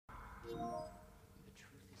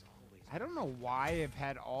I don't know why I've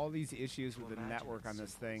had all these issues with the network on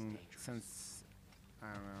this thing since, I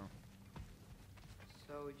don't know.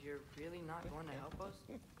 So you're really not going to help us?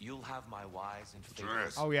 You'll have my wise and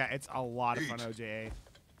faithful. Oh yeah, it's a lot of fun, OJA.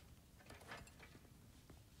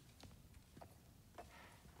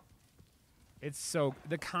 It's so,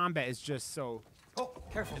 the combat is just so, oh,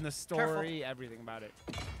 careful. And the story, everything about it.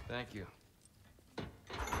 Thank you.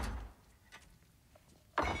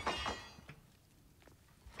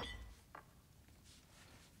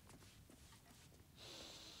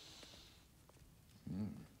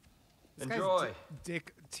 Enjoy.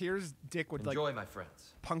 Tears Dick would Enjoy, like my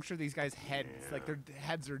friends. Puncture these guys' heads. Like their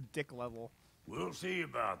heads are dick level. We'll see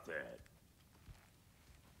about that.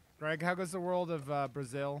 Greg, how goes the world of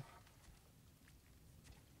Brazil?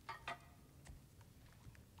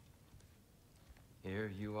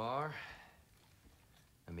 Here you are.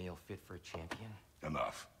 A meal fit for a champion.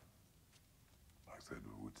 Enough. I said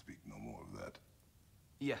we would speak no more of that.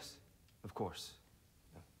 Yes, of course.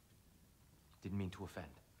 Didn't mean to offend.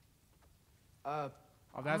 Oh,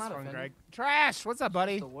 that's not fun, offended. Greg. Trash! What's up,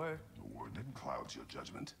 buddy? The word. The word that clouds your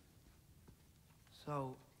judgment.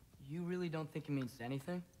 So, you really don't think it means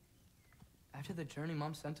anything? After the journey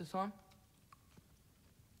Mom sent us on?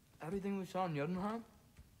 Everything we saw in Jotunheim?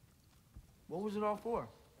 What was it all for?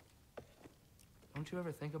 Don't you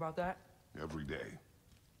ever think about that? Every day.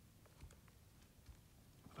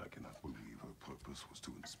 But I cannot believe her purpose was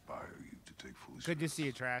to inspire you to take foolish Good to risks. see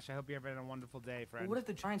you, Trash. I hope you're having a wonderful day, friend. But what if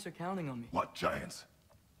the Giants are counting on me? What giants?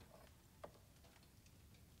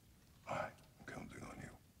 I'm counting on you.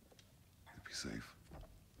 To be safe,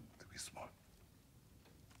 to be smart.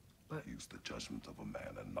 But use the judgment of a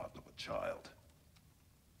man and not of a child.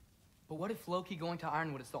 But what if Loki going to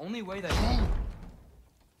Ironwood is the only way that...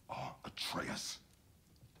 Oh, Atreus.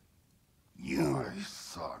 You, my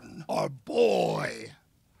son. A boy!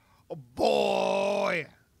 A boy!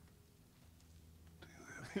 Do you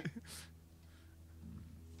hear me?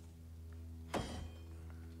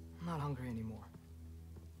 I'm not hungry anymore.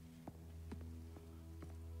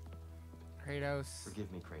 Kratos.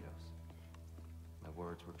 Forgive me, Kratos. My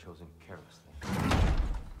words were chosen carelessly.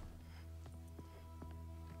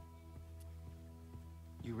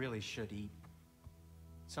 You really should eat.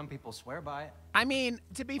 Some people swear by it. I mean,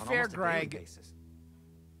 to be on fair, almost a daily Greg, basis.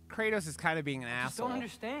 Kratos is kind of being an I just asshole. don't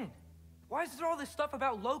understand. Why is there all this stuff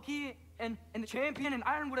about Loki and the champion and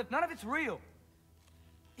Ironwood if none of it's real?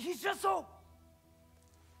 He's just so...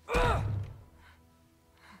 Ugh!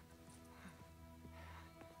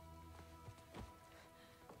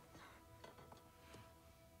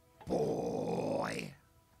 Boy.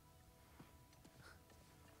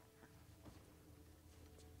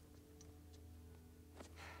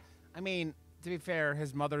 I mean, to be fair,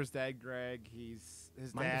 his mother's dead, Greg. His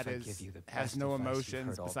Mind dad if I is give you the has best no advice you've emotions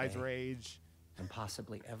heard all besides day? rage. And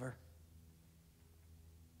possibly ever.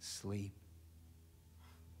 Sleep.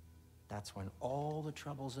 That's when all the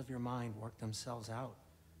troubles of your mind work themselves out.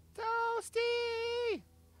 Toasty!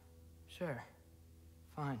 Sure.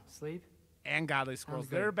 Fine. Sleep? And godly squirrels.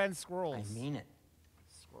 good. There have been squirrels. I mean it.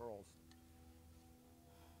 Squirrels.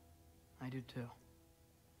 I do too.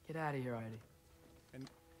 Get out of here, Heidi.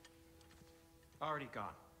 Already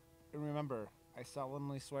gone. And remember, I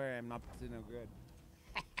solemnly swear I am not to no good.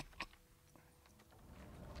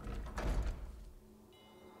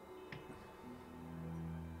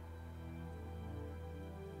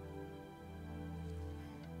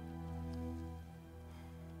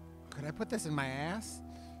 Could I put this in my ass?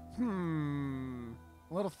 A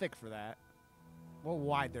little thick for that. A little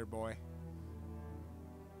wide there, boy.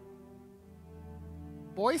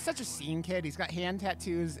 Boy's such a scene kid. He's got hand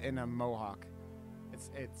tattoos and a mohawk.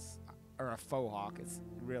 It's or a faux hawk. It's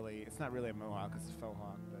not really a mohawk. It's a faux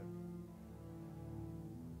hawk. But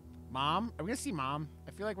Mom, are we gonna see Mom?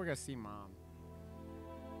 I feel like we're gonna see Mom.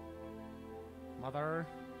 Mother.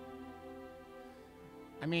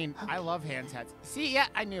 I mean, I love hand tattoos. See, yeah,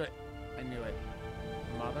 I knew it. I knew it.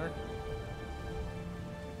 Mother.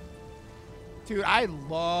 Dude, I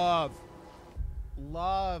love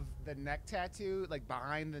the neck tattoo, like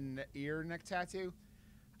behind the ear neck tattoo.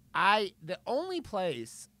 The only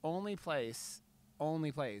place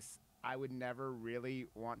I would never really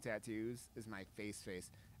want tattoos is my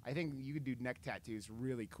face. I think you could do neck tattoos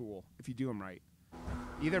really cool if you do them right.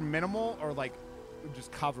 Either minimal or like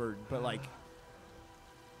just covered, but like,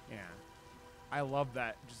 yeah. I love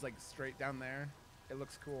that. Just like straight down there. It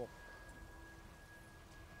looks cool.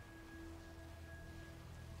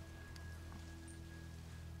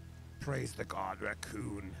 Praise the god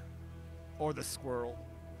raccoon. Or the squirrel.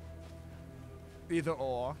 Either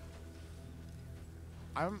or.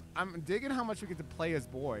 I'm digging how much we get to play as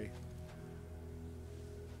boy.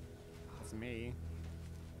 That's me.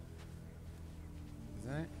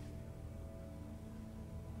 Isn't it?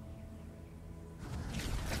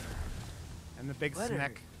 And the big Letter.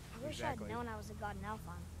 snack. I wish Exactly. I'd known I was a god in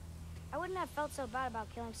Alphon. I wouldn't have felt so bad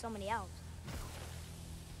about killing so many elves.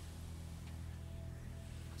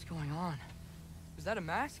 What's going on? Is that a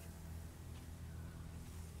mask?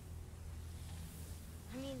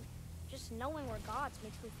 I mean, just knowing we're gods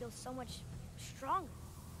makes me feel so much stronger.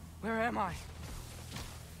 Where am I?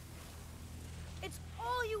 It's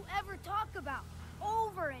all you ever talk about,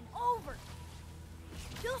 over and over.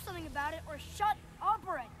 Do something about it or shut up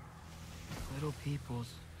already. Little people's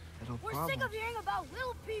little We're problems. sick of hearing about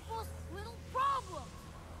little people's little problems.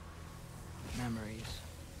 Memories.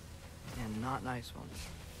 And not nice ones.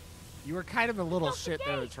 You were kind of a little Don't shit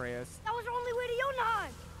there, forget. Atreus. That was our only way to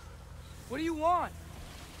Jotunheim. What do you want?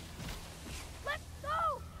 Let's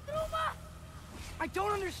go, Truma. I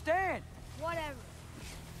don't understand. Whatever.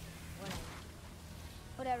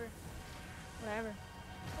 Whatever. Whatever.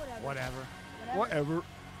 Whatever. Whatever. Whatever.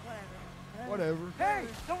 Whatever. Whatever. Hey,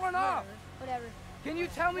 don't run off. Whatever. Can you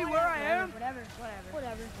tell me where I am? Whatever.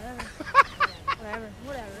 Whatever.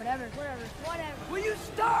 Whatever. Will you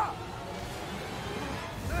stop?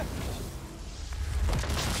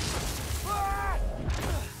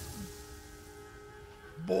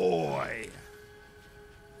 Boy.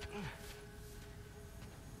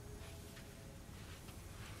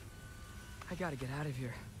 I gotta get out of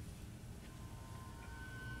here.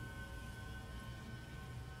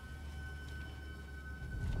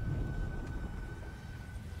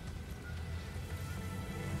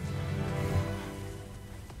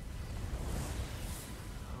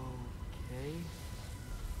 Okay.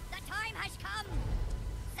 The time has come.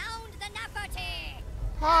 Sound the Nefertiti.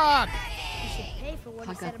 Pog. You should pay for what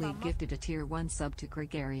he said Pugugly about gifted a tier 1 sub to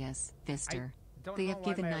Gregarious Fister. don't They know have why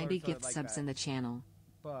given my 90 alerts are gift like subs that. in the channel.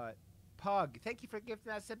 But Pug, thank you for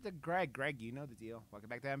gifting that sip to Greg. Greg, you know the deal. Welcome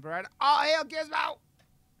back to Emperor. Oh, hail Gizmo!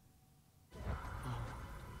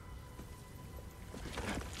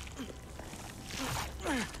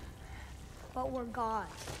 But we're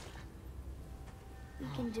gods. We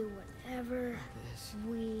can do whatever This.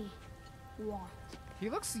 we want. He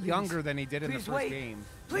looks younger than he did in the Please first wait. game.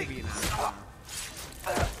 Please. Maybe not.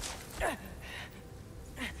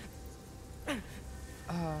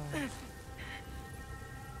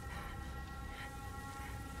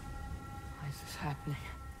 Why is this happening?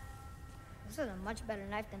 This is a much better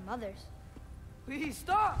knife than Mother's. Please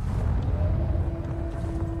stop!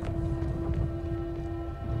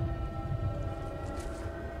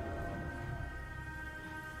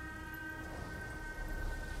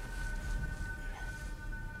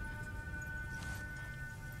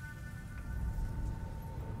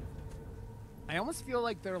 I almost feel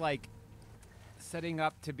like they're like setting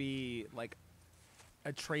up to be like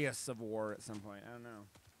Atreus of War at some point. I don't know.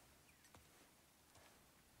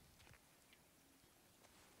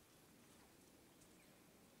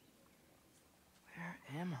 Where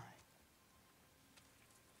am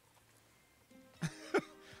I?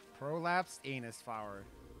 Prolapsed anus flower.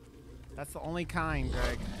 That's the only kind,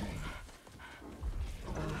 Greg.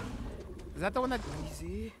 Is that the one that?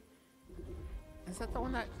 Easy. Is that the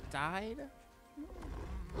one that died?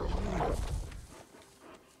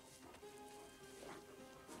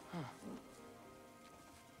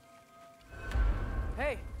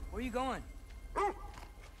 Hey, where you going?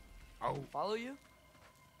 Oh. Follow you?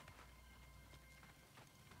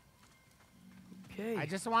 Okay. I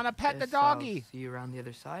just want to pet the Guess I'll doggy. see you around the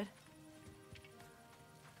other side.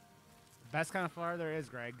 Best kind of flower there is,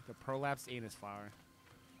 Greg. The prolapsed anus flower.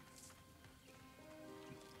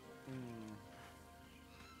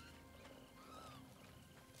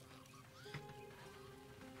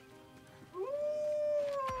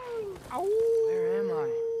 Where am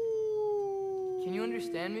I? Can you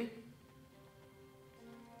understand me?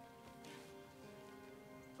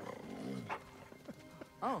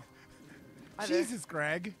 Oh. Hi there. Jesus,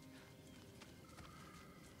 Greg.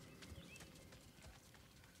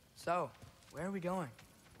 So, where are we going?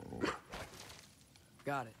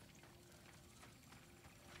 Got it.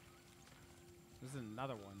 This is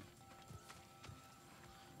another one.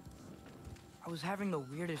 I was having the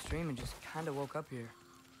weirdest dream and just kind of woke up here.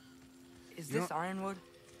 Is You this don't- Ironwood?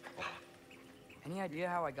 Any idea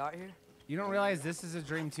how I got here? You don't realize this is a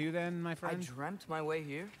dream too, then, my I friend? dreamt my way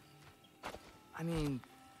here? I mean,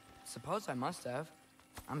 suppose I must have.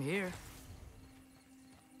 I'm here.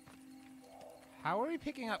 How are we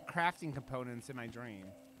picking up crafting components in my dream?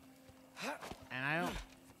 And I don't...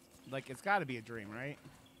 Like, it's got to be a dream, right?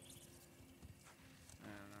 I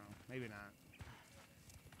don't know. Maybe not.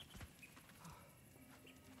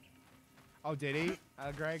 Oh, did he,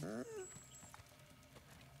 Greg?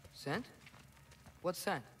 Scent? What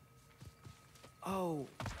scent? Oh,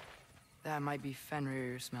 that might be Fenrir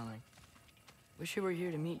you're smelling. Wish he were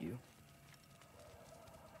here to meet you.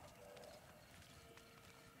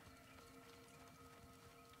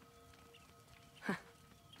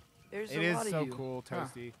 There's It a is lot so of you. cool, Huh.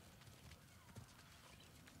 Toasty.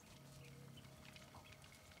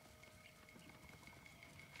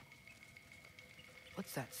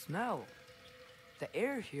 What's that smell? The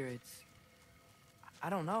air here, I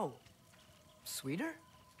don't know. Sweeter?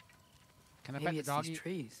 Can I pet Maybe the it's doggy? these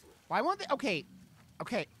trees. Why won't they? Okay.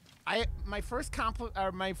 My first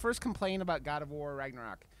complaint about God of War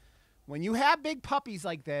Ragnarok. When you have big puppies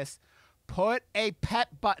like this, put a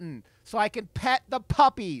pet button so I can pet the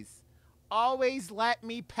puppies. Always let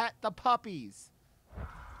me pet the puppies.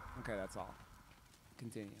 Okay, that's all.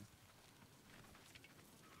 Continue.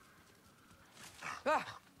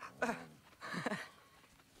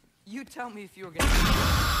 You tell me if you were gonna...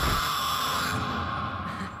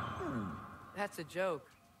 That's a joke,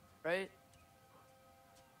 right?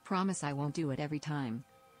 Promise I won't do it every time.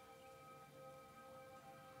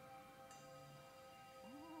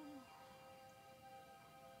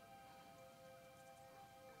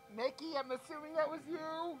 Mickey, I'm assuming that was you.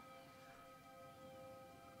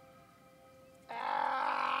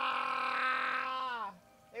 Ah!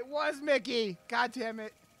 It was Mickey. God damn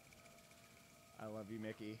it. I love you,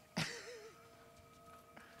 Mickey.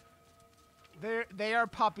 They are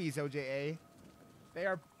puppies, OJA. They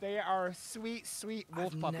are sweet, sweet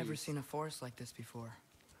wolf I've puppies. never seen a forest like this before.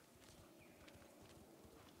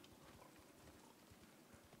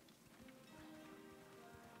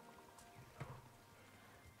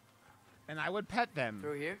 And I would pet them.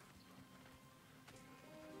 Through here?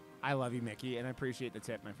 I love you, Mickey, and I appreciate the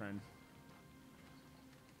tip, my friend.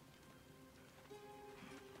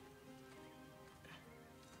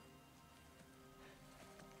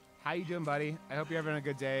 How you doing, buddy? I hope you're having a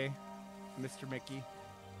good day, Mr. Mickey.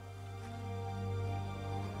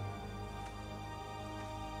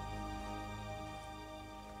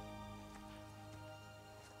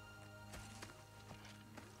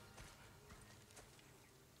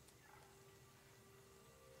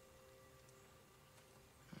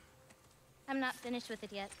 I'm not finished with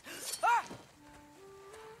it yet.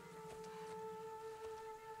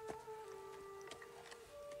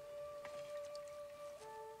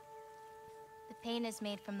 The paint is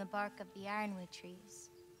made from the bark of the ironwood trees.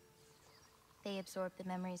 They absorb the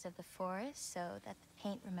memories of the forest so that the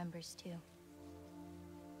paint remembers too.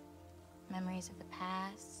 Memories of the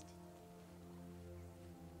past,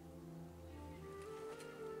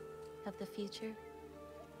 of the future.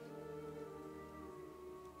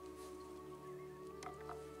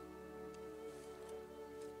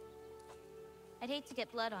 I'd hate to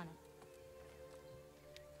get blood on it.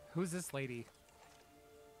 Who's this lady?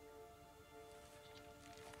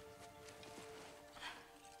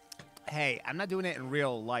 Hey, I'm not doing it in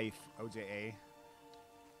real life, OJA.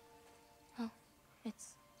 Oh,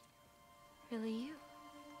 it's really you.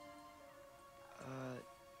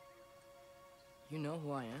 You know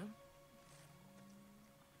who I am?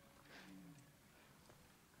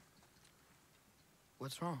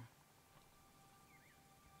 What's wrong?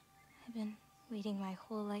 I've been waiting my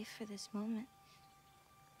whole life for this moment.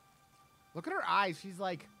 Look at her eyes. She's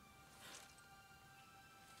like,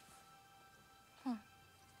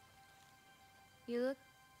 You look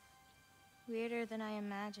weirder than I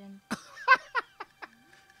imagined.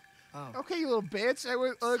 Oh. okay, you little bitch. I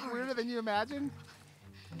look Sorry. weirder than you imagined.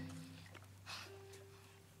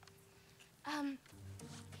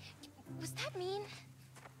 Was that mean?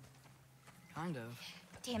 Kind of.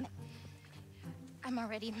 Damn it. I'm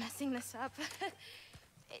already messing this up.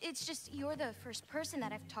 It's just you're the first person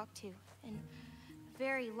that I've talked to in a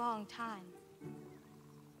very long time.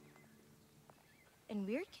 And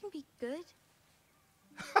weird can be good.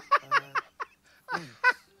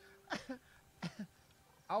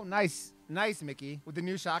 Oh, nice. Nice, Mickey. With the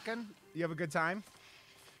new shotgun, you have a good time?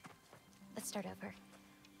 Let's start over.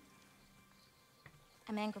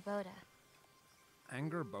 I'm Angerboda.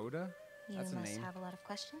 Angerboda? You That's a must name. have a lot of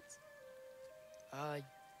questions.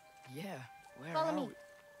 Yeah. Where Follow are me. we?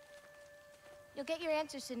 You'll get your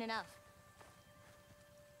answers soon enough.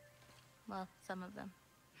 Well, some of them.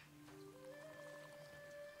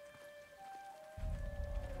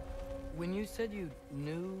 When you said you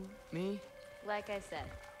knew me, Like I said,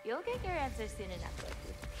 you'll get your answers soon enough,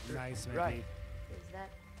 Loki. Nice, Mickey. right? Is that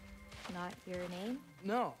not your name?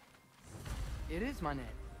 No. It is my name.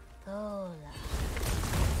 Lola.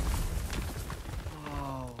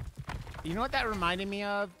 Oh. You know what that reminded me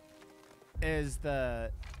of? Is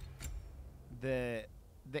the the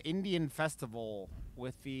Indian festival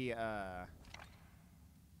with the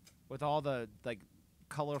with all the like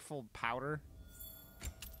colorful powder.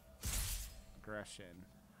 Aggression.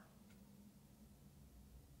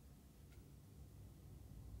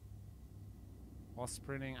 While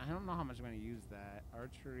sprinting, I don't know how much I'm going to use that.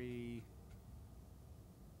 Archery.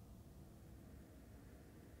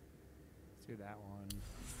 Let's do that one.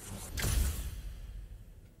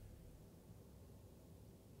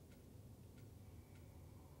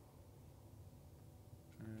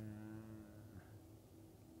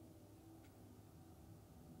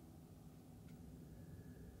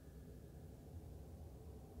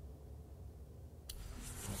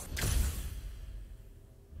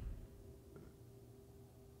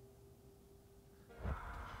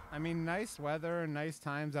 I mean, nice weather and nice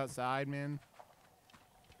times outside, man.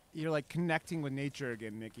 You're like connecting with nature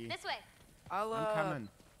again, Nikki. This way. I'll I'm coming.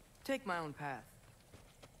 take my own path.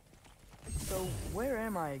 So where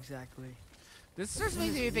am I exactly? This just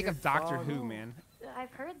makes me think of Doctor Who, man.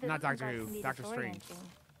 I've heard that Not Doctor Who, can be Doctor Strange. disorienting.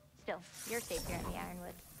 Still, you're safe here in the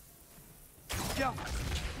Ironwood. Go.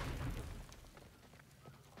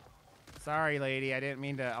 Sorry, lady. I didn't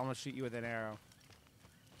mean to almost shoot you with an arrow.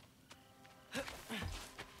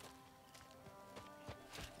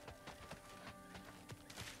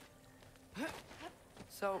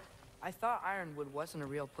 So, I thought Ironwood wasn't a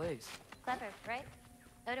real place. Clever, right?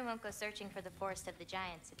 Odin won't go searching for the Forest of the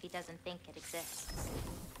Giants if he doesn't think it exists.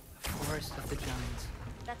 The Forest of the Giants.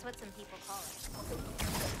 That's what some people call it.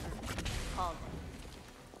 Or called it.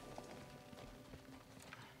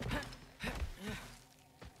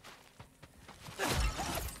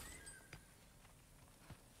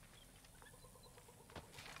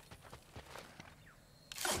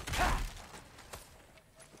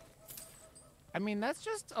 I mean, that's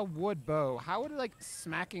just a wood bow. How would like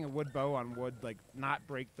smacking a wood bow on wood like not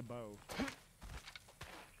break the bow?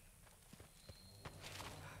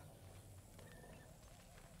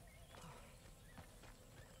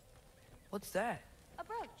 What's that? A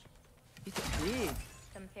brooch. It's big.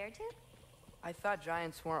 Compared to? I thought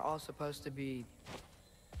giants weren't all supposed to be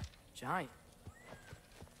giant.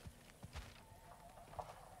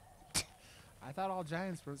 I thought all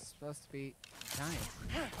giants were supposed to be giants.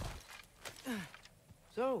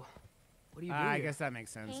 So, what do you do I here? guess that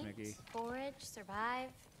makes sense, Paint, Mickey. forage, survive,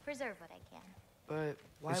 preserve what I can. But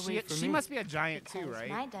why Is wait for she me? must be a giant Because too, right?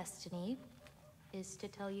 my destiny is to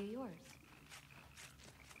tell you yours.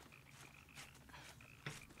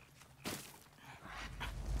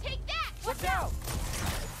 Take that! Watch out!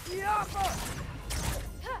 Yappa!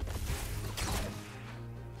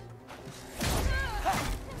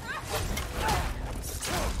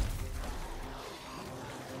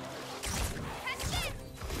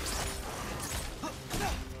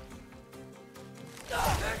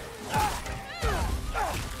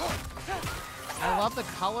 I love the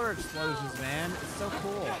color explosions, man. It's so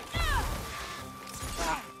cool.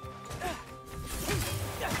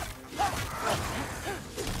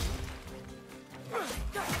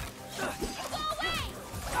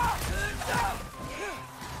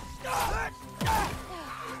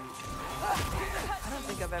 I don't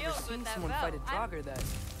think I've ever seen someone fight a jogger that.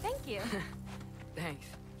 Thank you. Thanks.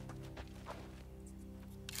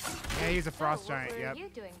 Yeah, he's a frost So, giant. what Yep. were you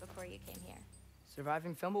doing before you came here?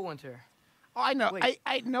 Surviving Fimbulwinter. Oh, I know. Wait,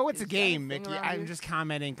 I know it's a is that a game, thing Mickey. around I'm here? just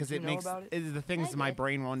commenting because Do you it know makes about it? it's the things I my did.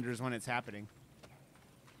 brain wonders when it's happening.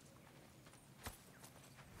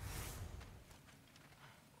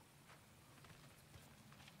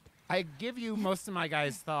 I give you most of my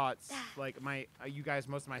guys' thoughts, like my you guys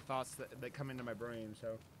most of my thoughts that come into my brain.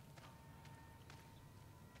 So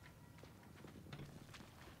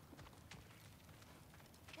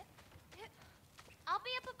I'll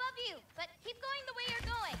be up above you, but keep going the way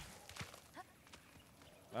you're going.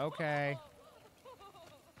 okay.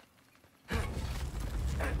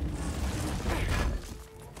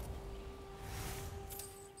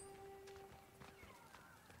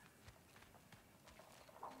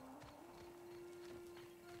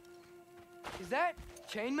 Is that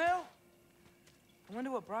chainmail? I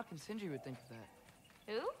wonder what Brock and Sindri would think of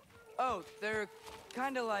that. Who? Oh, they're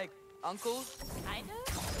kind of like uncles. Kind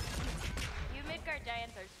of? You Midgard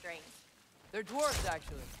giants are strange. They're dwarves,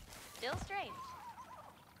 actually. Still strange.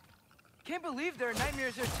 Can't believe there are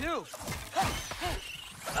nightmares here, too.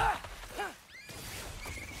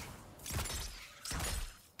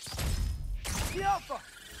 The Alpha!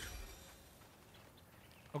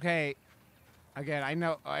 Okay. Again, I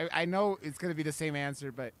know it's gonna be the same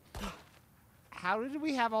answer, but how did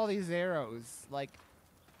we have all these arrows? Like,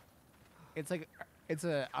 it's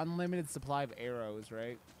a unlimited supply of arrows,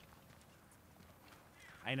 right?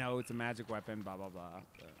 I know it's a magic weapon, blah, blah, blah.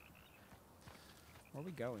 But where are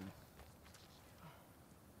we going?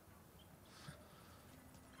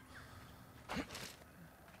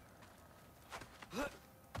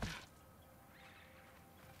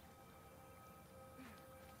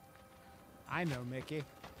 I know, Mickey.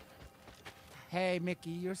 Hey,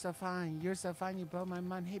 Mickey, you're so fine. You're so fine, you blow my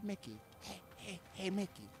mind. Hey, Mickey. Hey,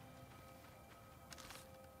 Mickey.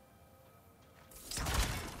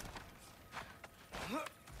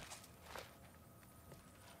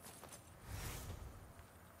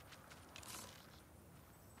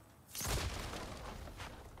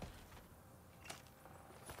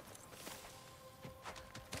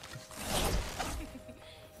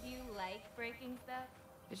 Do you like breaking stuff?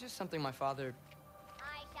 It's just something my father...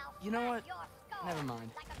 I shall You know what? your skull Never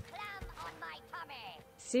mind. like a clam on my tummy.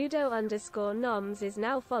 Pseudo_noms is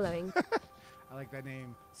now following. I like that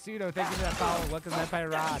name. Pseudo, thank you for that follow. Welcome to Empire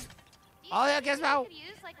Rod. Do you Oh, yeah, think guess we what? could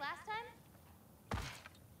use like last time?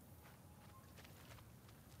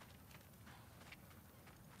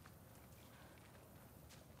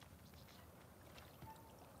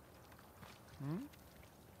 Hmm?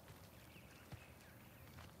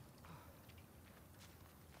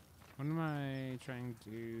 What am I trying to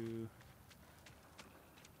do?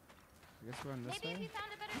 I guess we're on this Maybe if way? you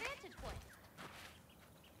found a better vantage point.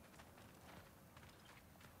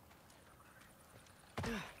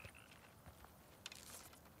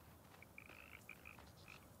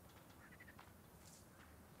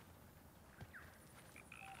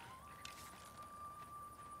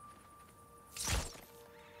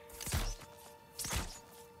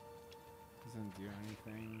 Doesn't do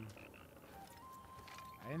anything.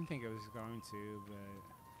 I didn't think it was going to, but...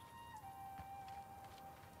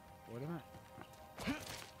 What am I...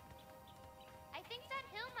 I think that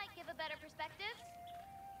hill might give a better perspective.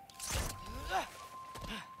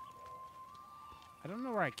 I don't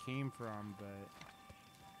know where I came from, but...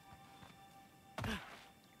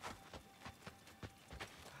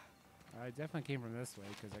 I definitely came from this way,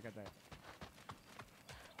 because I got that...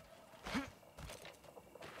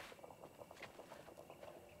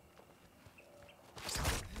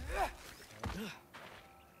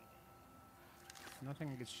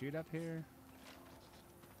 Nothing I could shoot up here.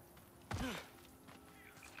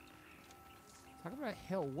 Talk about a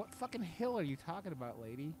hill. What fucking hill are you talking about,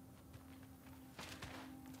 lady?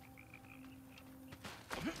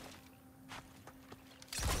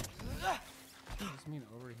 Does this mean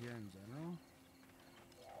over here in general?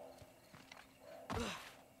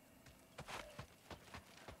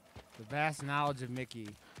 The vast knowledge of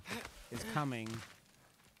Mickey is coming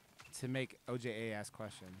to make OJA ask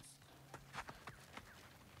questions.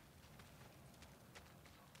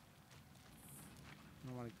 I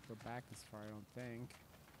don't want to go back this far, I don't think.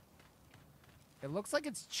 It looks like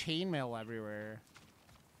it's chainmail everywhere.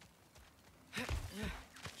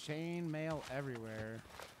 Chainmail everywhere.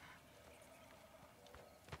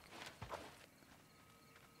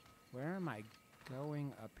 Where am I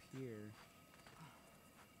going up here?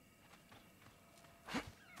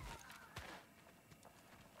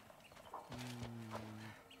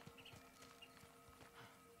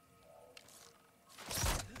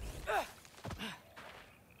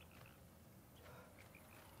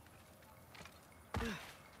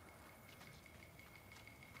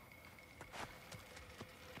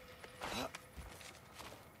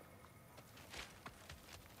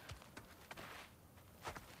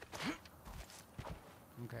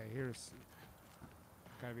 Okay, here's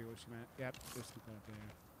gotta be what she meant. Yep, there's something up there.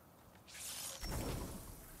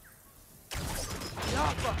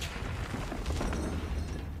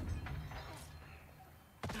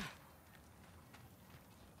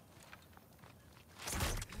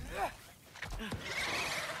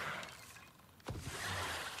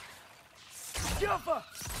 Jaffa!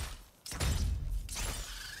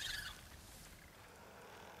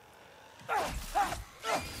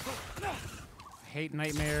 Hate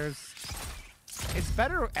nightmares. It's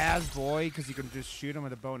better as boy because you can just shoot them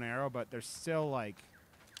with a bow and arrow, but they're still like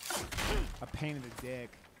a pain in the dick.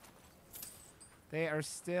 They are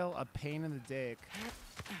still a pain in the dick.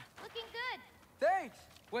 Looking good. Thanks!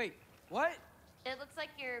 Wait, what? It looks like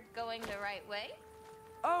you're going the right way.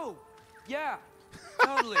 Oh, yeah,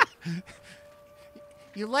 totally.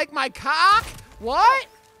 You like my cock? What?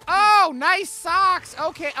 Oh, nice socks.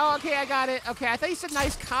 Okay. Oh, okay, I got it. Okay, I thought you said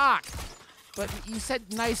nice cock. But you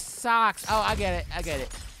said nice socks. Oh, I get it. I get it.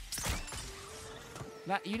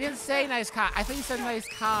 You didn't say nice cock. I thought you said nice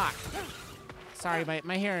cock. Sorry,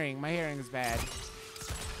 my hearing is bad.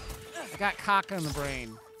 I got cock in the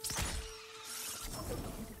brain.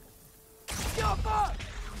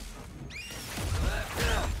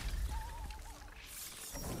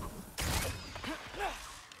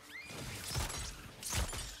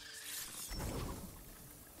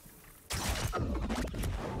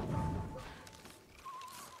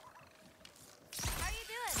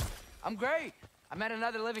 I'm great. I met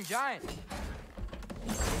another living giant.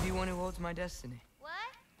 Maybe one who holds my destiny.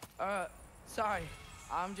 What? Sorry.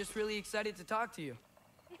 I'm just really excited to talk to you.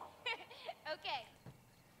 Okay.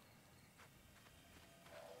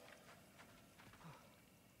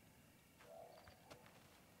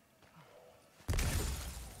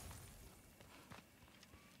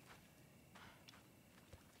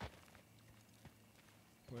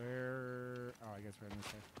 Where? Oh, I guess we're in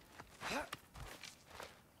this way.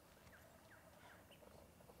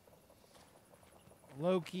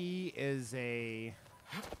 Loki is a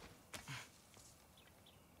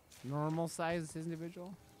normal-sized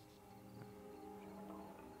individual.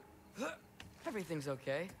 Everything's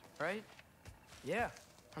okay, right? Yeah.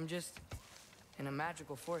 I'm just in a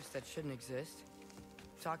magical force that shouldn't exist.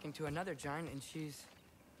 Talking to another giant and she's...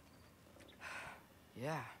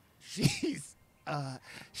 Yeah. Jeez.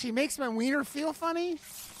 She makes my wiener feel funny?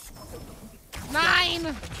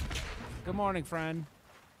 9! Good morning, friend.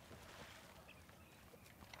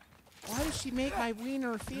 Why does she make my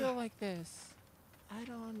wiener feel like this? I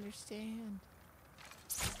don't understand.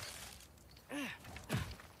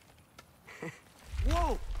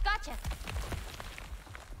 Whoa! Gotcha.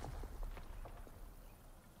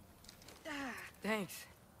 Thanks.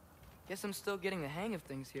 Guess I'm still getting the hang of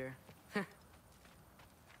things here.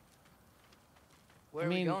 Where are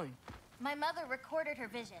we going? My mother recorded her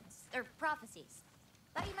visions, or prophecies.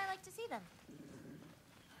 Thought you might like to see them.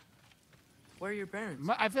 Where are your parents?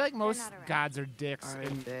 I feel like most not around. gods are dicks Alright,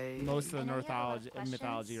 in they- most of the I know you have a lot of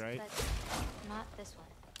mythology, questions, right? but not this one.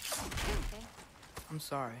 Okay. I'm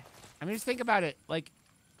sorry. I mean, just think about it. Like,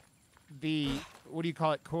 the, what do you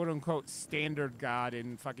call it, quote-unquote standard god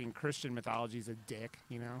in fucking Christian mythology is a dick,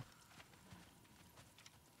 you know?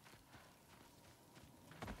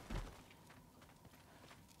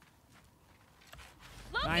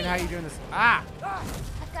 Loki! 9, how you doing this? Ah!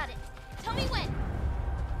 I've got it. Tell me when.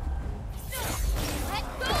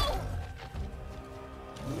 Let go!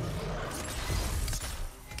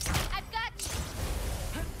 I've got you.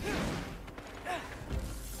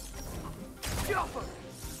 Get off her!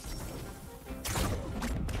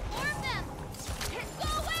 More of them. Go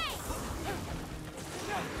away!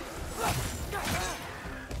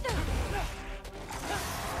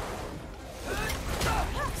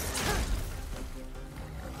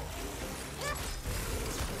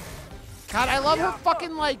 God, I love her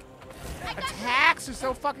fucking, like, attacks are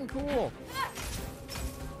so fucking cool.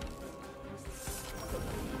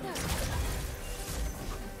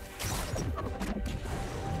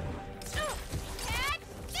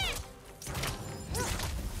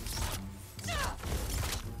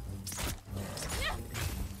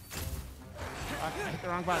 I hit the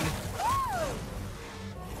wrong button.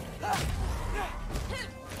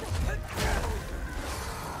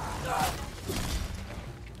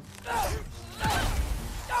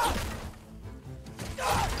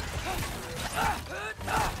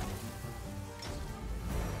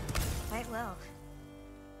 Quite well.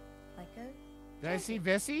 Like a... Did I see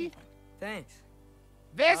Vissy? Thanks.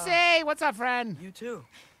 Vissy! What's up, friend? You too.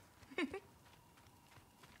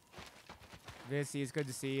 Vissy, it's good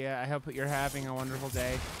to see you. I hope that you're having a wonderful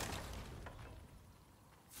day.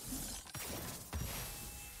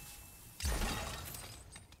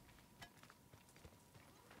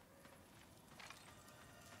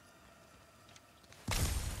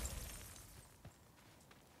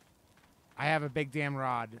 I have a big damn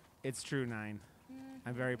rod. It's true, 9.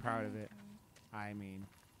 I'm very proud of it. I mean.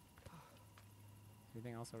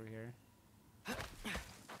 Anything else over here?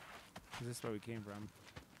 Is this where we came from?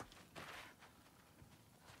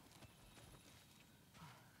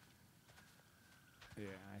 Yeah,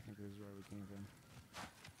 I think this is where we came from.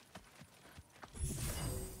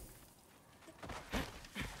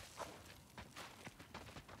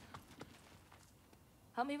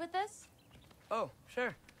 Help me with this? Oh,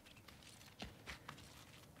 sure.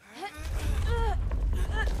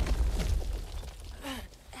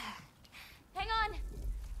 Hang on.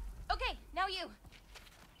 Okay, now you.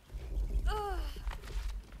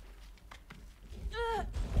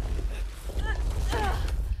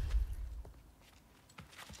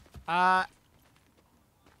 I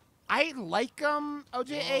like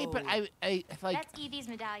OJA, but I like That's Evie's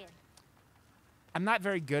medallion. I'm not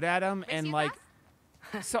very good at them, Raise and your like,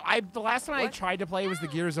 so the last one I What? tried to play was the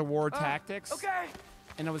Gears of War Tactics, Okay.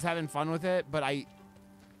 and I was having fun with it, but I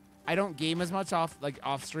don't game as much off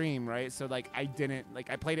stream, right? So like I didn't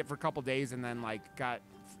I played it for a couple days and then like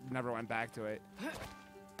never went back to it. I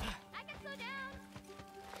can slow down.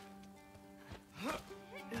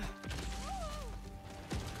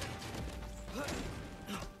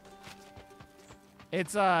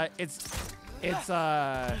 It's It's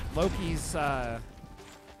Loki's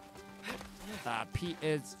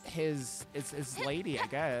it's his lady, I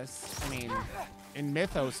guess. I mean, in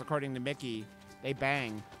mythos, according to Mickey, they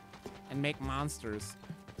bang and make monsters.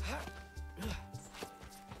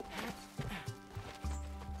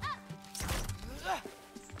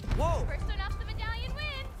 Whoa! First one off the medallion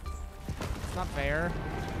wins. It's not fair.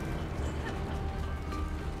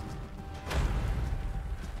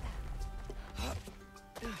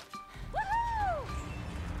 Woohoo!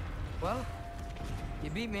 Well, you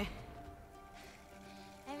beat me.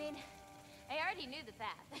 I mean, I already knew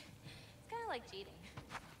that. It's kind of like cheating.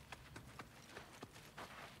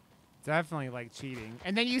 Definitely like cheating.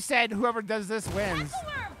 And then you said whoever does this wins. That's a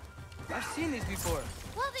worm! I've seen these before.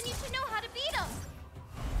 Well, then you should know how to beat them.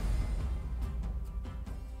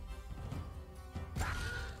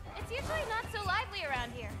 It's usually not so lively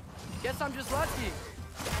around here. Guess I'm just lucky.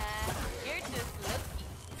 You're just lucky.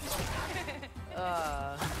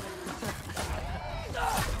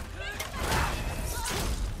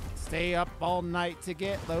 Stay up all night to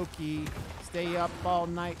get Loki. Stay up all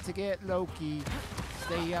night to get Loki.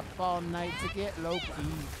 Stay up all night to get Loki.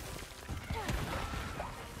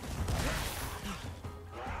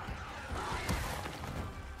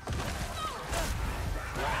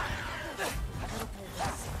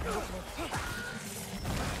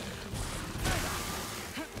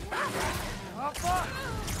 Oh, fuck!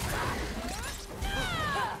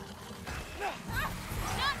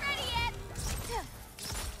 Not ready yet.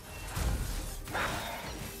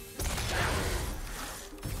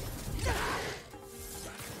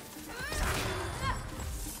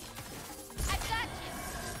 I've got you.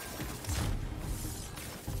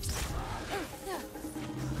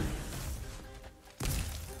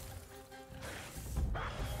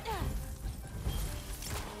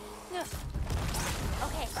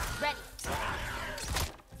 Okay, ready.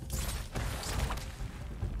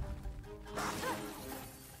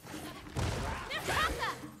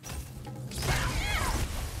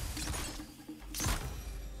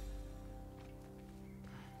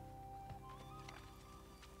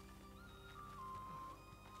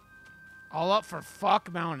 All up for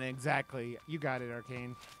fuck mountain, exactly. You got it,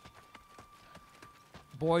 Arcane.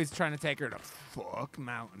 Boy's trying to take her to fuck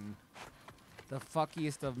mountain. The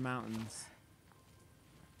fuckiest of mountains.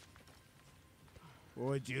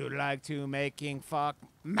 Would you like to making fuck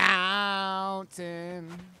mountain?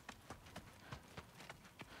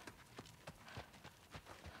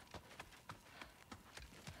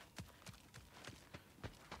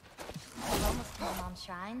 I've almost called Mom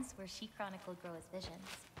Shrines, where she chronicled Groa's visions.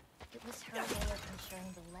 It was her way of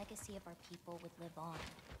ensuring the legacy of our people would live on,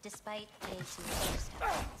 despite the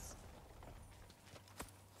circumstances.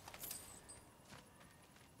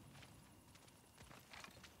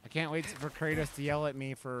 I can't wait for Kratos to yell at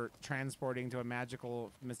me for transporting to a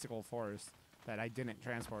magical, mystical forest that I didn't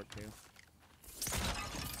transport to.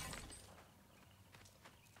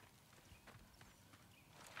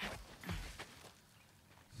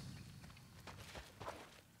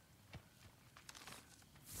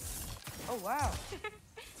 Oh, wow.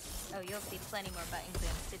 Oh, you'll see plenty more button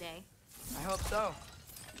clamps today. I hope so.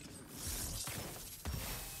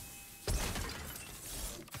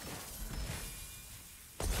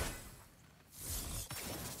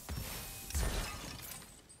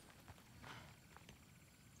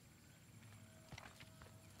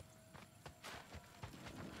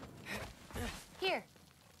 Here.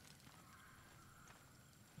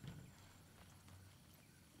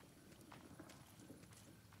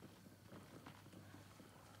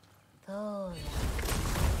 Oh,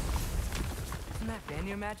 Isn't that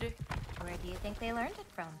Vanir magic? where do you think they learned it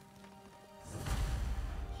from?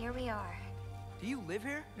 Here we are. Do you live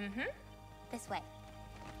here? Mm-hmm. This way.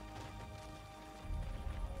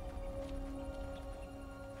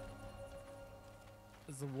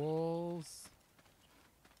 There's the wolves.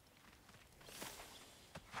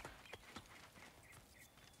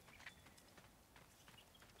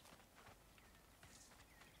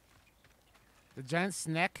 The giant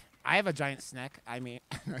snack. I have a giant snack. I mean,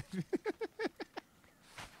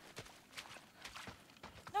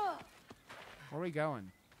 Oh, where are we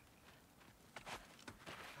going?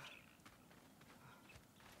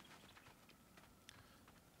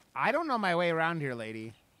 I don't know my way around here,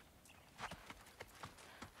 lady.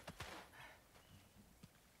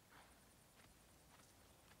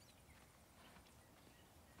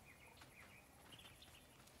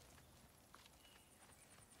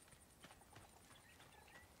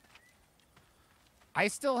 I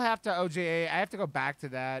still have to OJA. I have to go back to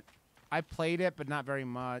that. I played it, but not very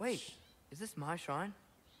much. Wait, is this my shrine?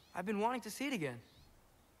 I've been wanting to see it again.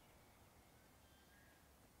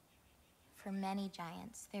 For many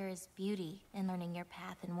giants, there is beauty in learning your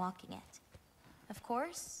path and walking it. Of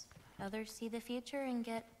course, others see the future and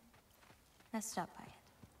get messed up by it.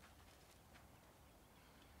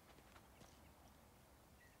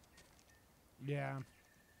 Yeah.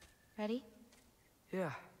 Ready?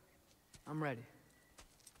 Yeah, I'm ready.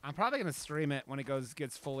 I'm probably gonna stream it when it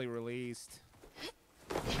gets fully released.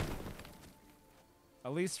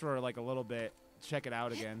 At least for like a little bit. Check it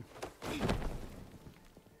out again. I've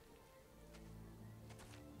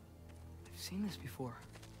seen this before.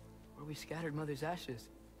 Where we scattered Mother's ashes.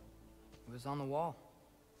 It was on the wall.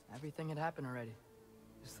 Everything had happened already.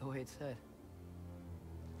 Just the way it said.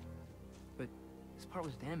 But this part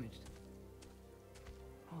was damaged.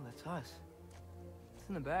 Oh, that's us. It's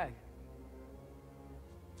in the bag.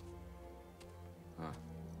 Huh.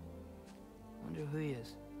 Wonder who he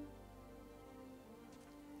is.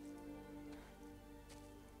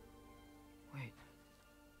 Wait.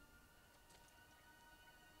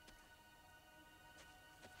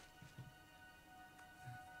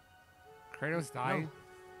 Kratos died?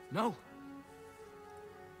 No.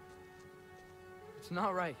 It's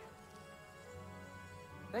not right.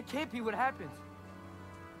 That can't be what happens.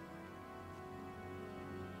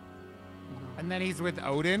 And then he's with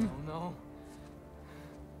Odin? Oh, no.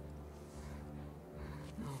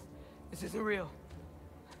 No. This isn't real.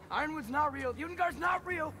 Ironwood's not real. Ungar's not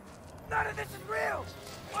real. None of this is real.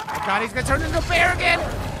 Oh my god, he's gonna turn into a bear again!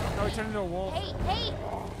 No, he turned into a wolf. Hey, hey!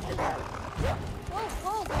 Whoa,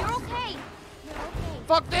 whoa, you're okay. You're okay.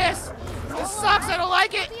 Fuck this! This sucks, I don't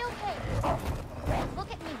like it! You'll be okay.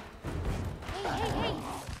 Look at me.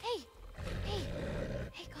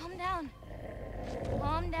 Hey, calm down.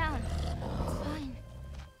 Calm down. It's fine.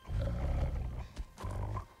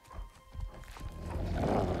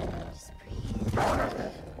 Just breathe.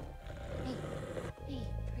 Hey,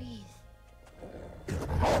 breathe.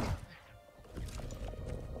 Good.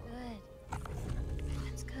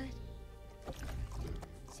 That's good.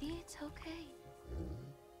 See, it's okay.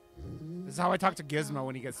 This is how I talk to Gizmo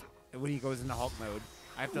when he goes into Hulk mode.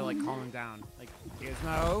 I have to like calm him down. Like,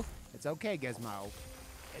 Gizmo, it's okay, Gizmo.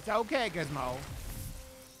 It's okay, Gizmo.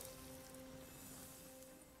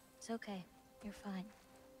 It's okay. You're fine.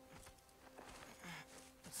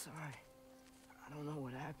 It's sorry. I don't know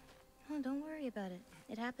what happened. Oh, don't worry about it.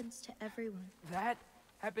 It happens to everyone. That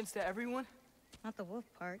happens to everyone? Not the wolf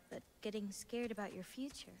part, but getting scared about your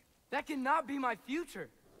future. That cannot be my future.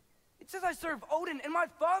 It says I serve Odin and my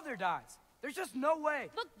father dies. There's just no way.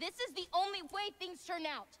 Look, this is the only way things turn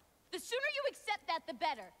out. The sooner you accept that, the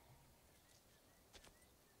better.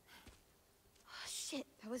 Oh, shit.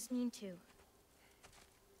 That was mean too.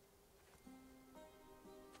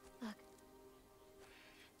 Look.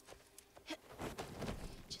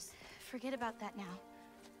 Just forget about that now.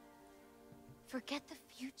 Forget the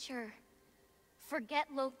future. Forget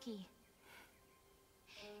Loki.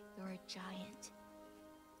 You're a giant.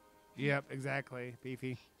 Yep, exactly.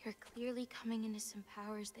 Beefy. You're clearly coming into some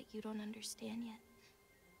powers that you don't understand yet.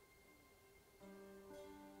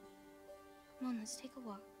 Come on, let's take a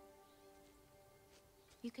walk.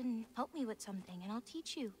 You can help me with something, and I'll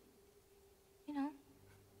teach you. You know,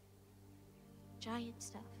 giant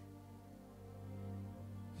stuff.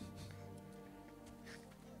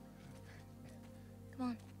 Come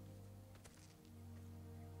on.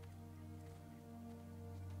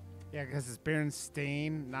 Yeah, because it's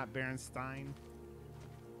Berenstain, not Berenstein.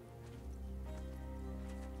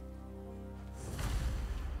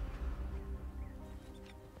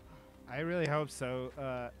 I really hope so.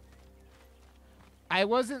 I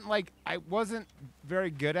wasn't very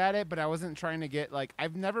good at it, but I wasn't trying to get like,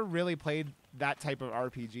 I've never really played that type of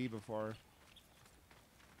RPG before.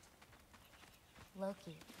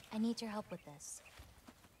 Loki, I need your help with this.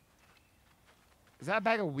 Is that a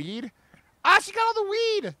bag of weed? Ah, she got all the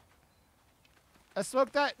weed! I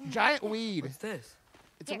smoked that giant weed. What's this?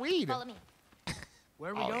 It's Here, a weed. follow me.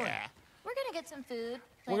 Where are we going? Yeah. We're gonna get some food.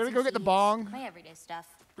 We're plant gonna some go get the seeds, bong. My everyday stuff.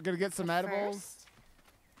 We're gonna get some But edibles. first,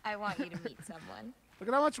 I want you to meet someone. Look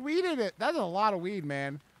at how much weed in it. That's a lot of weed,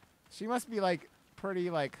 man. She must be like pretty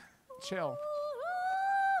like chill.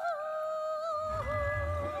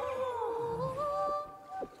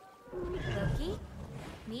 Loki,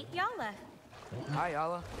 meet Yala. Hi,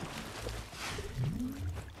 Yala.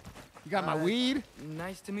 You got my weed?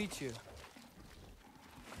 Nice to meet you.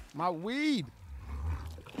 My weed.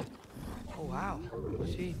 Oh, wow.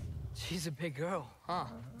 She's a big girl, huh?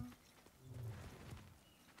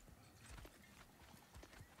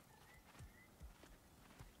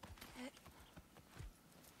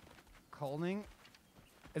 Calling?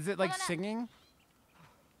 Is it like Hold on. singing?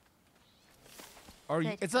 Or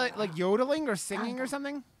Good it's like yodeling or singing or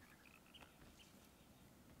something?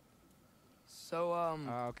 So,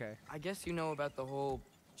 okay. I guess you know about the whole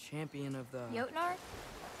champion of the... Jotnar?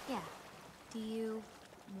 Yeah. Do you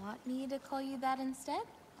want me to call you that instead?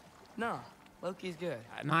 No, Loki's good.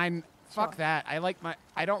 Fuck that.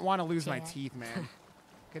 I don't want to lose my Janet. teeth, man.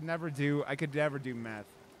 I could never do meth.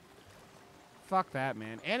 Fuck that,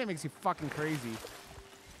 man. And it makes you fucking crazy.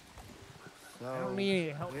 So, I don't need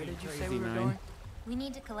any help. where being did you say crazy, we were man. going? We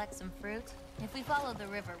need to collect some fruit. If we follow the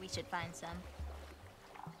river, we should find some.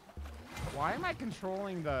 Why am I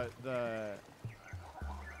controlling the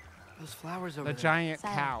Those flowers over there. giant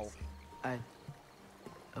cow? Silence.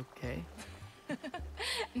 Okay.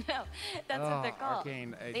 No, that's what they're called.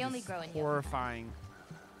 Arcane, They only it's grow in horrifying.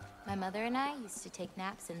 My mother and I used to take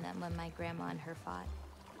naps in them when my grandma and her fought.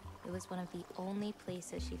 It was one of the only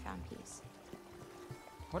places she found peace.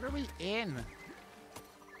 What are we in?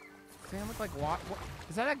 Does it look like what?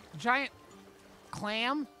 Is that a giant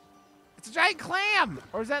clam? It's a giant clam!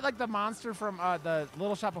 Or is that like the monster from the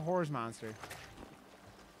Little Shop of Horrors monster?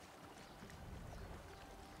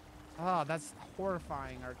 Oh, that's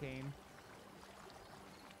horrifying, Arcane.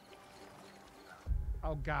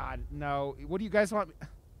 Oh God, no. What do you guys want?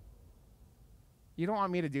 You don't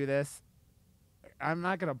want me to do this? I'm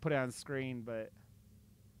not gonna put it on screen, but...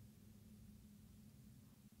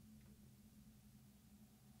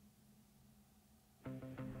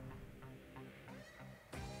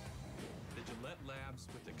 The Gillette Labs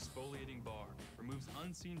with exfoliating bar removes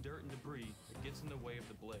unseen dirt and debris that gets in the way of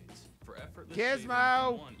the blades for effortless shaving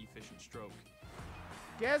Gizmo! in one efficient stroke.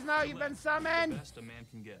 Gizmo, you've been summoned! The best a man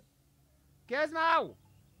can get. Gizmo!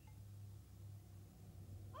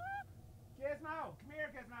 Gizmo! Come here,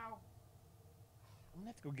 Gizmo! I'm gonna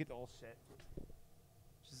have to go get the old shit.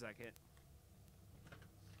 Just a second.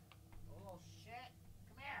 Oh, shit!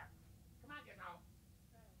 Come here! Come on, Gizmo!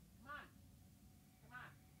 Come on! Come on!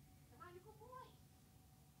 Come on, you good boy!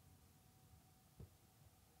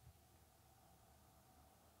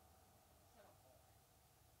 Shut up, boy.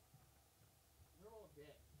 Little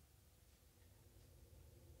bit.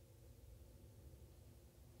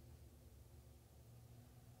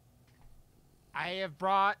 I have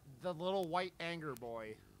brought the little white anger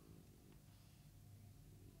boy.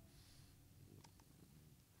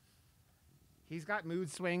 He's got mood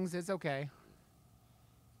swings. It's okay.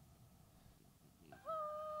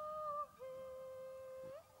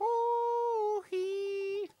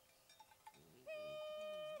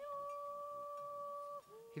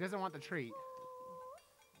 He doesn't want the treat.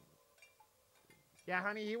 Yeah,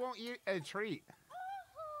 honey, he won't eat a treat.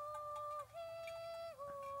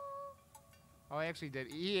 Oh, I actually did.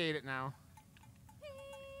 He ate it now.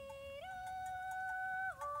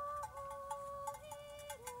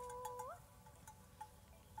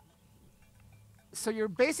 So you're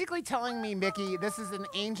basically telling me, Mickey, this is an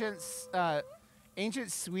ancient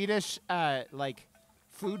Swedish, like,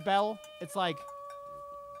 food bell? It's like...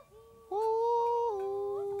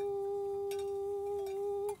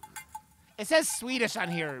 It says Swedish on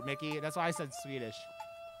here, Mickey. That's why I said Swedish.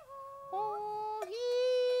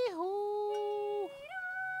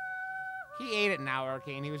 He ate it now,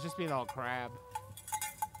 Arcane. He was just being all crab.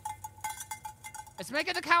 It's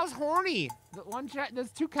making the cows horny.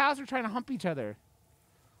 Those two cows are trying to hump each other.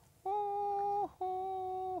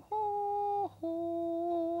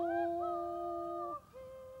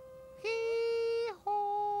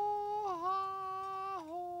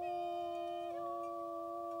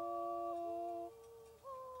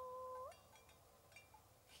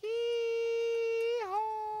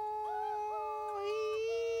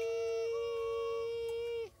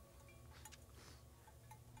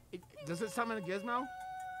 Does it summon a gizmo?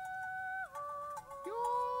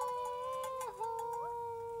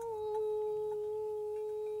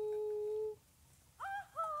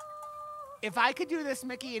 If I could do this,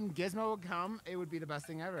 Mickey, and Gizmo would come, it would be the best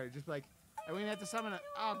thing ever. Just like, I wouldn't have to summon it.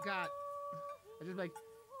 Oh, God. I'd just be like,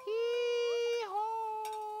 hee-ho,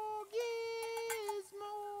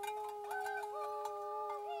 Gizmo.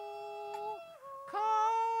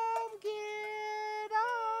 Come get a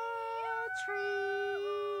treat.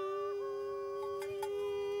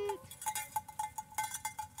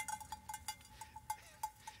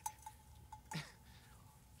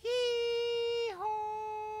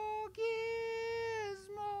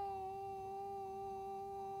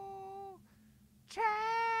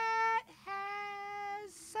 Chat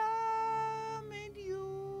has summoned you.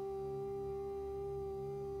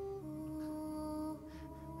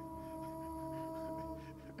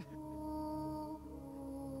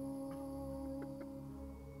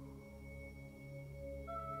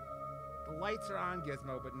 The lights are on,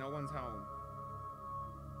 Gizmo, but no one's home.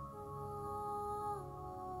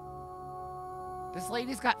 This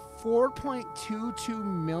lady's got 4.22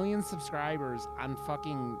 million subscribers on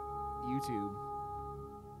fucking YouTube.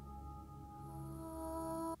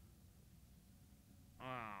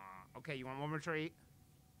 Okay, you want one more treat?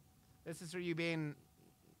 This is for you being.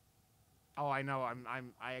 Oh, I know.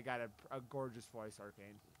 I got a gorgeous voice,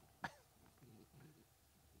 Arcane.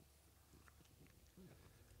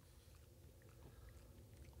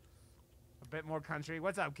 A bit more country.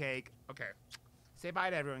 What's up, Cake? Okay. Say bye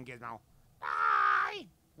to everyone, Gizmo. Bye!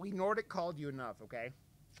 We Nordic called you enough, okay?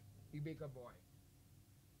 You be a good boy.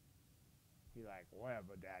 He's like,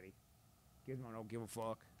 whatever, Daddy. Gizmo don't give a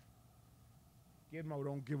fuck. Gizmo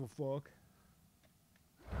don't give a fuck.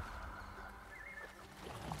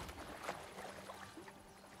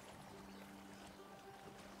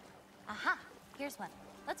 Aha! Here's one.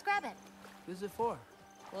 Let's grab it. Who's it for?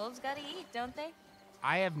 Wolves gotta eat, don't they?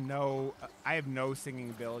 I have no singing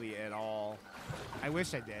ability at all. I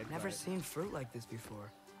wish I did. Never but... seen fruit like this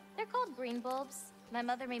before. They're called green bulbs. My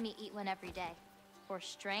mother made me eat one every day. For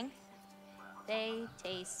strength, they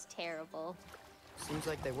taste terrible. Seems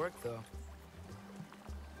like they work, though.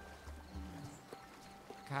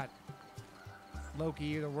 God. Loki,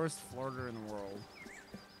 you're the worst flirter in the world.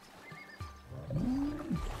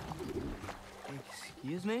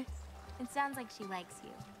 Excuse me? It sounds like she likes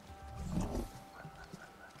you.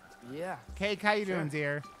 Yeah. Cake, how you doing,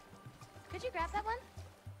 dear? Could you grab that one?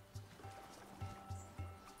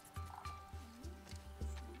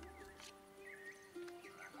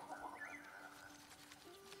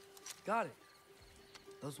 Got it.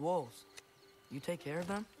 Those wolves. You take care of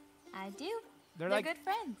them? I do. They're They're like good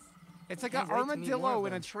friends. It's like Can't an wait to meet more armadillo of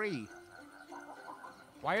in a them. tree.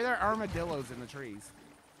 Why are there armadillos in the trees?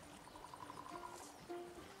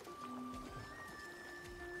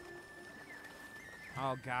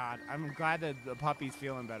 Oh God, I'm glad that the puppy's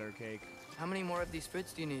feeling better, Cake. How many more of these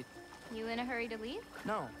fruits do you need? You in a hurry to leave?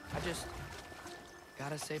 No, I just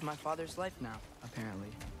gotta save my father's life now, apparently.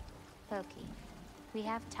 Loki, we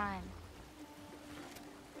have time.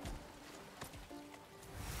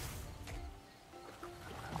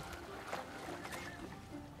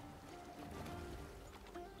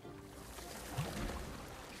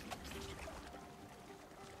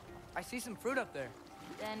 I see some fruit up there.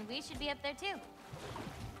 Then we should be up there too.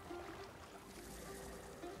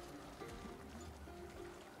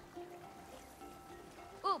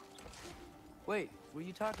 Oop! Wait, were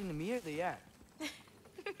you talking to me or the yak?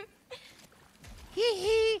 Hee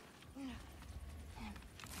hee!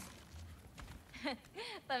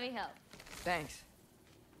 Let me help. Thanks.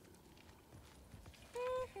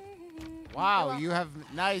 Wow, you have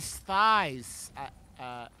nice thighs.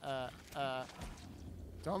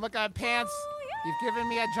 Don't look at pants. You've given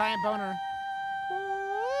me a giant boner.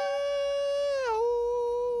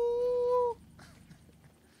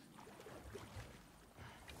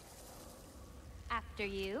 After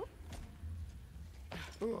you.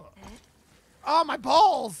 Oh, my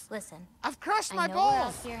balls! Listen. I've crushed I my know we're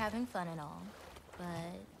balls. out here having fun and all, but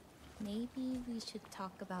maybe we should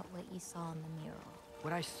talk about what you saw in the mural.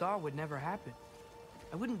 What I saw would never happen.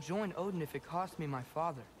 I wouldn't join Odin if it cost me my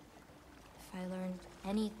father. If I learned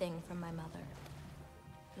anything from my mother,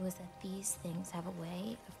 it was that these things have a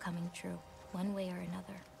way of coming true, one way or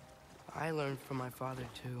another. I learned from my father,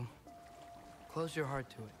 too. Close your heart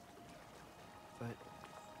to it. But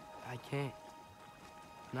I can't.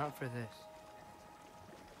 Not for this.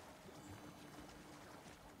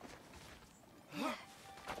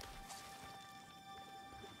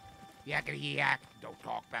 Yakety yak, don't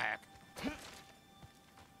talk back.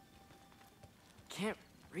 Can't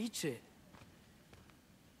reach it.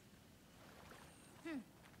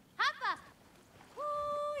 Hoppa!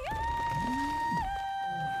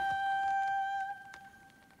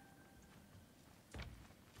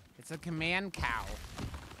 It's a command cow.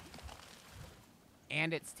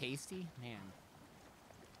 And it's tasty? Man.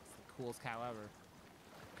 It's the coolest cow ever.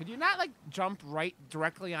 Could you not, like, jump right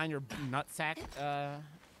directly on your nutsack,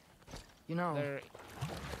 You know, there,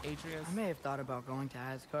 Atreus? I may have thought about going to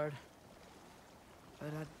Asgard, but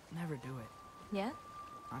I'd never do it. Yeah?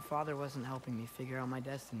 My father wasn't helping me figure out my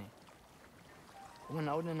destiny. When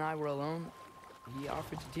Odin and I were alone, he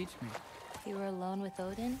offered to teach me. If you were alone with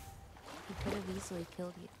Odin, he could have easily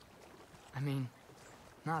killed you. I mean,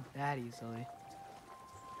 not that easily.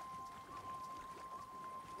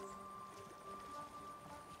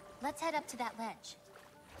 Let's head up to that ledge.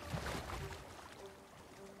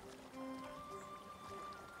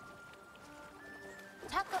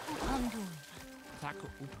 Taka upandun. Taka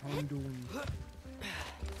upandun.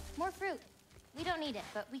 More fruit. We don't need it,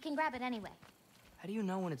 but we can grab it anyway. How do you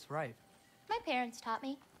know when it's ripe? My parents taught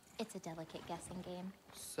me. It's a delicate guessing game.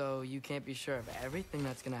 So you can't be sure of everything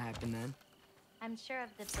that's gonna happen then? I'm sure of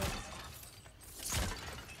the big stuff.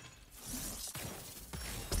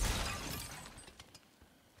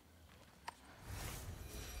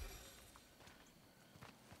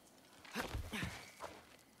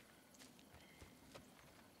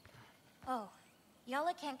 Oh,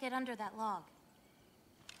 Yala can't get under that log.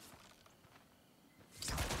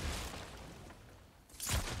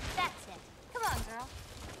 That's it. Come on, girl.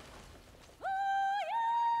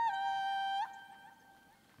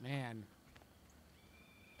 Man.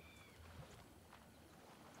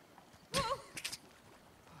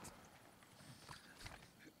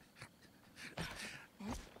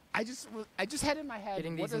 I just had in my head,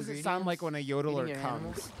 Getting what these does it sound like when a Feeding yodeler your comes?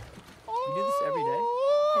 animals? You do this every day?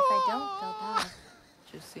 If I don't, they'll die.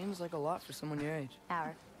 Just seems like a lot for someone your age.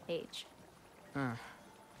 Our age. Huh.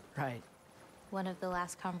 Right. One of the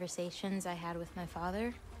last conversations I had with my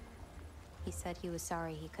father, he said he was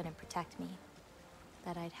sorry he couldn't protect me.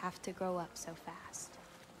 That I'd have to grow up so fast.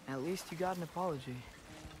 At least you got an apology.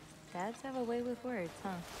 Dads have a way with words, huh?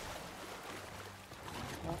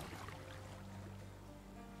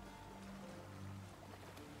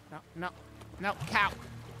 No, cow,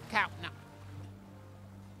 no.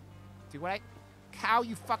 Do what cow,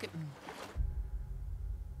 you fucking.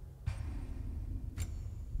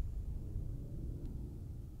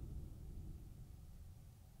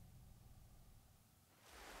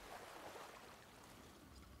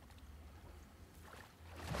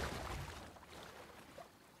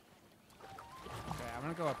 Okay, I'm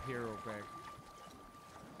gonna go up here real quick.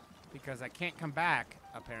 Because I can't come back,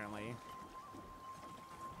 apparently.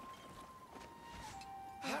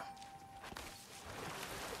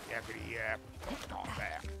 Yappity yap. Come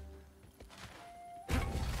back.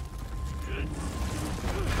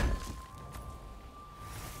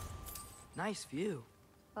 Nice view.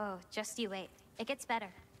 Oh, just you wait. It gets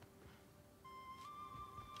better.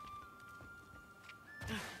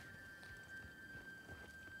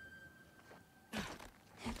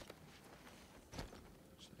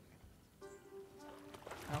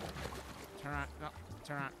 No. Turn on. No.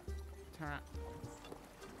 Turn on. Turn on.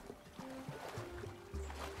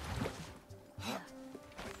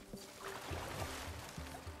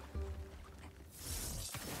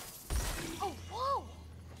 Oh, whoa!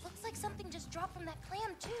 Looks like something just dropped from that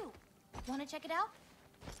clam, too. Want to check it out?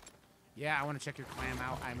 Yeah, I want to check your clam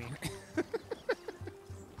out. I mean... I'm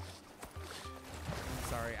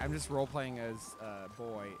sorry. I'm just role-playing as a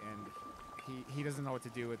boy, and he doesn't know what to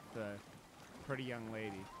do with the pretty young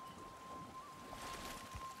lady.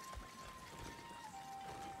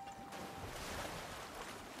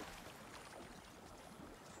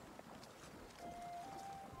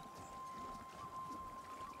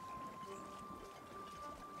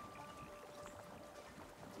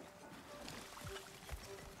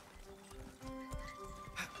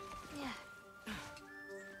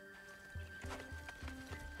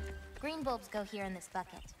 Green bulbs go here in this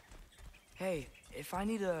bucket. Hey, if I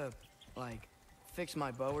need to, like, fix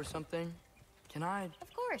my bow or something, can I?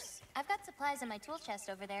 Of course. I've got supplies in my tool chest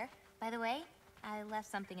over there. By the way, I left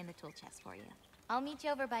something in the tool chest for you. I'll meet you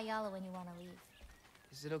over by Yala when you want to leave.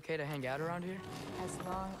 Is it okay to hang out around here? As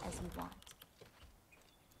long as you want.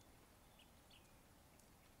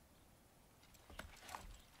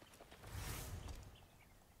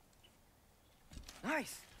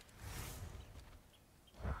 Nice.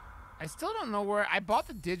 I still don't know where... I bought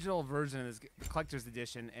the digital version of this, the collector's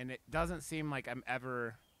edition, and it doesn't seem like I'm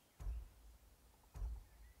ever...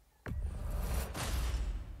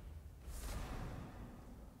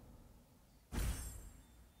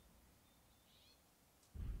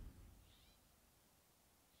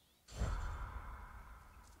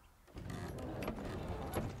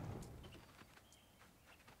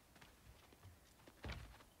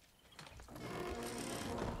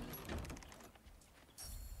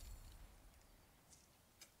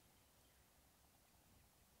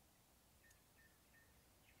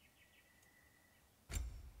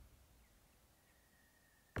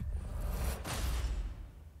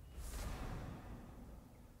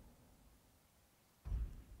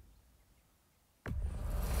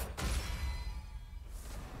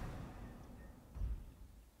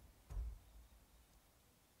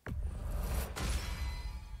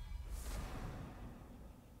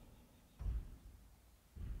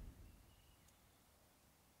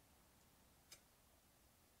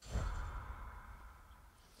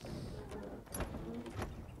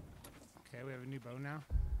 Okay, we have a new bow now.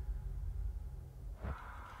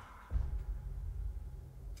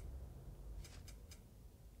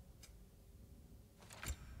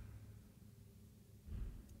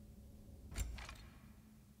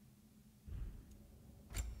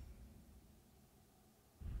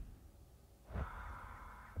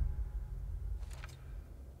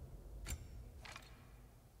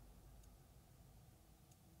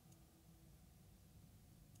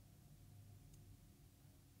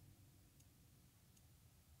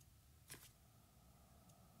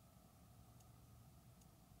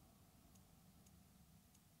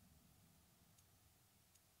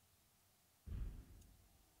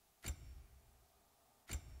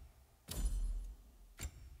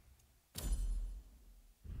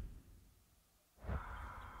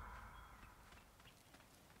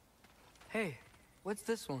 Hey, what's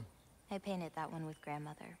this one? I painted that one with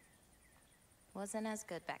grandmother. Wasn't as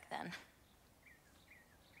good back then.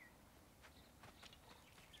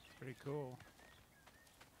 Pretty cool.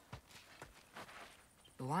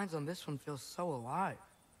 The lines on this one feel so alive.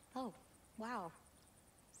 Oh, wow.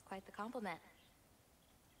 It's quite the compliment.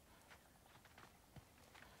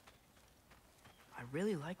 I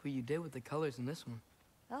really like what you did with the colors in this one.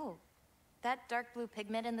 Oh, that dark blue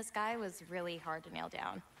pigment in the sky was really hard to nail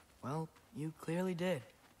down. Well, you clearly did.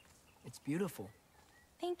 It's beautiful.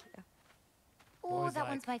 Thank you. Oh, Boys that like-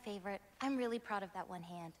 one's my favorite. I'm really proud of that one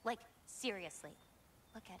hand. Like, seriously.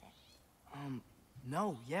 Look at it.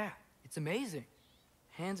 No, yeah. It's amazing.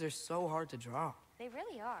 Hands are so hard to draw. They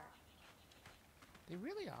really are. They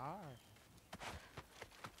really are.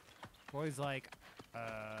 Boy's like,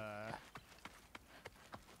 I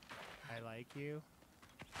like you.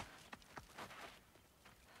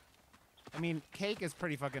 I mean, cake is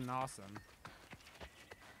pretty fucking awesome.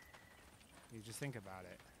 You just think about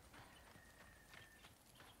it.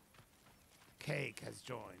 Cake has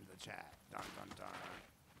joined the chat. Dun dun dun.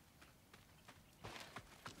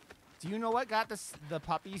 Do you know what got the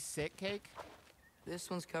puppy sick, Cake? This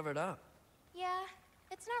one's covered up. Yeah,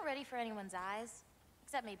 it's not ready for anyone's eyes.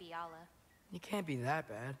 Except maybe Yala. You can't be that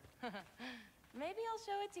bad. Maybe I'll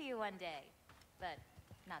show it to you one day. But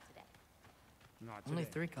not today. Not Only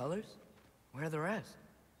today. 3 colors? Where are the rest?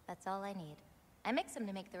 That's all I need. I mix them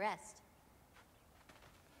to make the rest.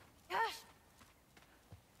 Gosh!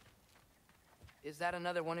 Is that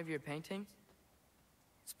another one of your paintings?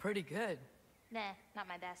 It's pretty good. Nah, not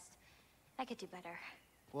my best. I could do better.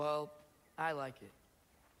 Well, I like it.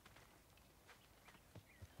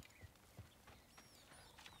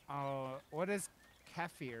 What is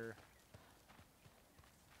kefir?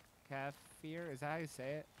 Kefir? Is that how you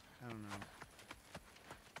say it? I don't know.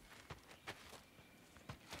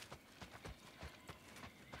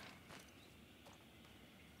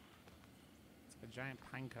 It's a giant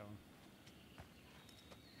pine cone.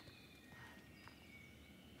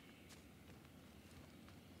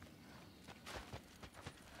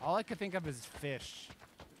 All I could think of is fish.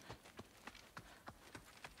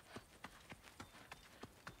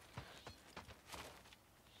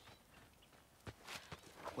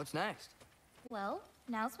 What's next? Well,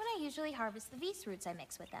 now's when I usually harvest the Vs roots I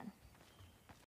mix with them.